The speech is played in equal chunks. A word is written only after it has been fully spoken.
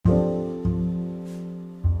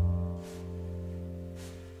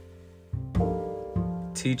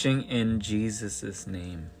Teaching in Jesus'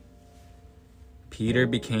 name. Peter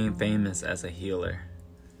became famous as a healer.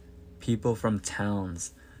 People from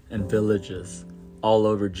towns and villages all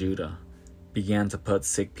over Judah began to put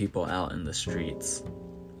sick people out in the streets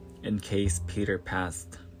in case Peter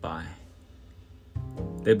passed by.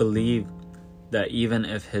 They believed that even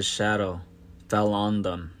if his shadow fell on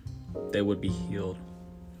them, they would be healed.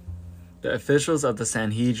 The officials of the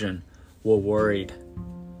Sanhedrin were worried.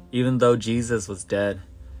 Even though Jesus was dead,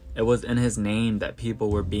 it was in his name that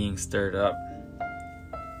people were being stirred up.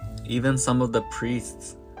 Even some of the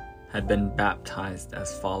priests had been baptized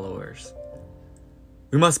as followers.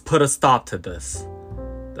 "We must put a stop to this,"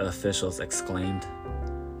 the officials exclaimed.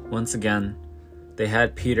 Once again, they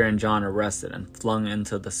had Peter and John arrested and flung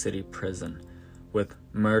into the city prison with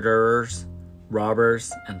murderers,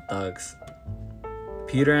 robbers, and thugs.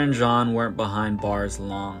 Peter and John weren't behind bars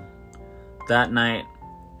long. That night,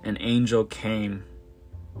 an angel came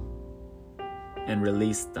and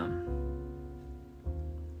released them.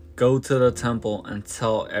 "Go to the temple and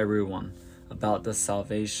tell everyone about the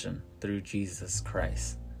salvation through Jesus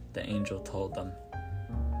Christ," the angel told them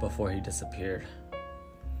before he disappeared.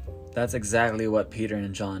 That's exactly what Peter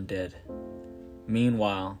and John did.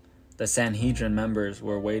 Meanwhile, the Sanhedrin members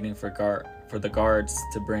were waiting for the guards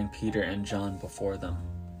to bring Peter and John before them.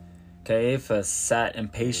 Caiaphas sat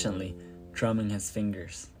impatiently, drumming his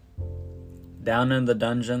fingers. Down in the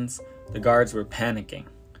dungeons, the guards were panicking.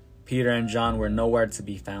 Peter and John were nowhere to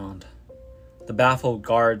be found. The baffled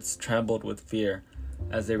guards trembled with fear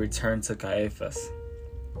as they returned to Caiaphas.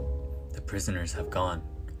 "The prisoners have gone,"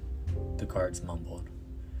 the guards mumbled.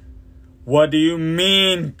 "What do you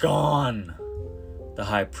mean, gone?" the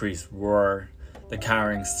high priest roared. The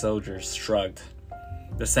cowering soldiers shrugged.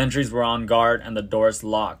 The sentries were on guard and the doors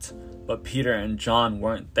locked, but Peter and John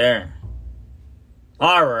weren't there.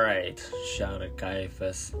 "All right," shouted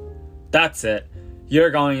Caiaphas. "That's it. You're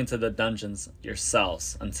going into the dungeons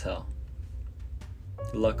yourselves until..."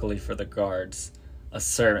 Luckily for the guards, a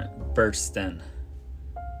servant burst in.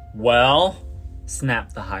 "Well?"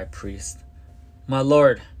 snapped the high priest. "My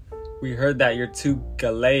lord, we heard that your 2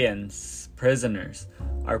 Galilean prisoners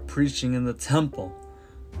are preaching in the temple,"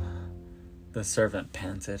 the servant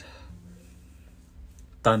panted.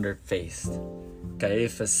 Thunder-faced,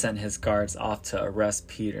 Caiaphas sent his guards off to arrest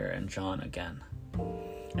Peter and John again.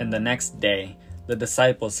 And the next day, the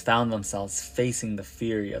disciples found themselves facing the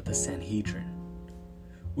fury of the Sanhedrin.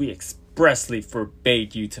 "We expressly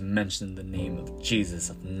forbade you to mention the name of Jesus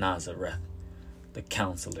of Nazareth," the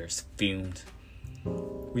counselors fumed.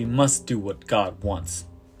 "We must do what God wants,"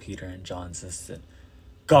 Peter and John insisted.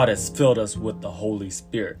 "God has filled us with the Holy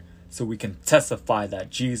Spirit, so we can testify that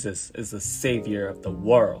Jesus is the Savior of the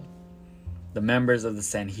world." The members of the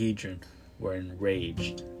Sanhedrin were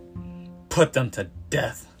enraged. "Put them to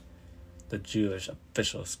death," the Jewish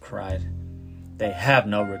officials cried. "They have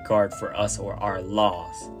no regard for us or our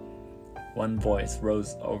laws." One voice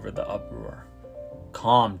rose over the uproar.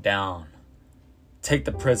 "Calm down. Take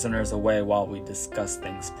the prisoners away while we discuss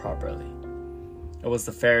things properly." It was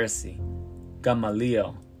the Pharisee,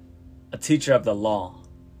 Gamaliel, a teacher of the law,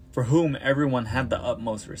 for whom everyone had the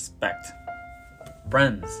utmost respect.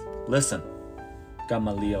 "Friends, listen,"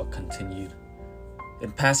 Gamaliel continued.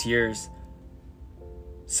 "In past years,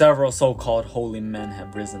 several so-called holy men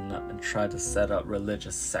have risen up and tried to set up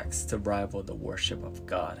religious sects to rival the worship of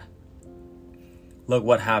God. Look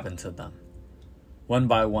what happened to them. One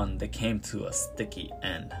by one, they came to a sticky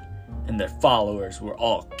end, and their followers were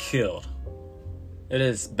all killed. It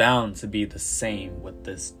is bound to be the same with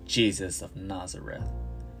this Jesus of Nazareth."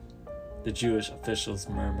 The Jewish officials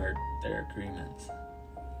murmured their agreement.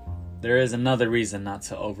 "There is another reason not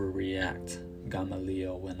to overreact,"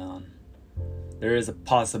 Gamaliel went on. "There is a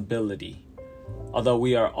possibility, although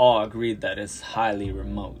we are all agreed that it's highly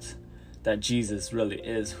remote, that Jesus really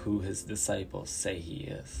is who his disciples say he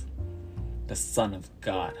is, the Son of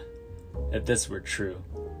God. If this were true,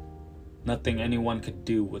 nothing anyone could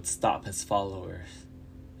do would stop his followers.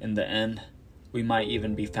 In the end, we might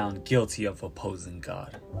even be found guilty of opposing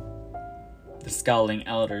God." The scowling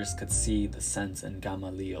elders could see the sense in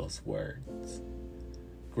Gamaliel's words.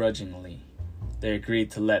 Grudgingly, they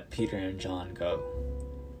agreed to let Peter and John go.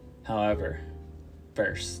 However,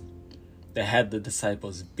 first, they had the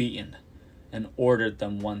disciples beaten and ordered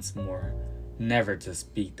them once more never to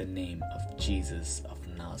speak the name of Jesus of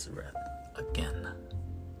Nazareth again.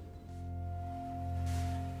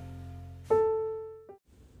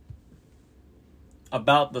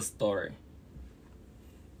 About the story.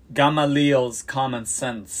 Gamaliel's common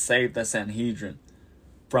sense saved the Sanhedrin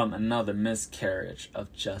from another miscarriage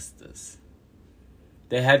of justice.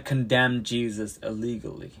 They had condemned Jesus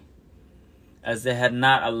illegally, as they had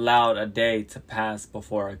not allowed a day to pass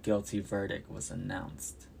before a guilty verdict was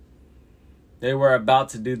announced. They were about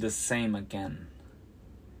to do the same again.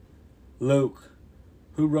 Luke,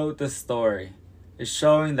 who wrote this story, is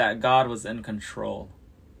showing that God was in control.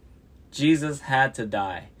 Jesus had to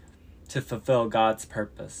die to fulfill God's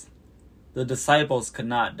purpose. The disciples could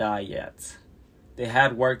not die yet. They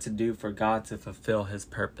had work to do for God to fulfill his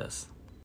purpose.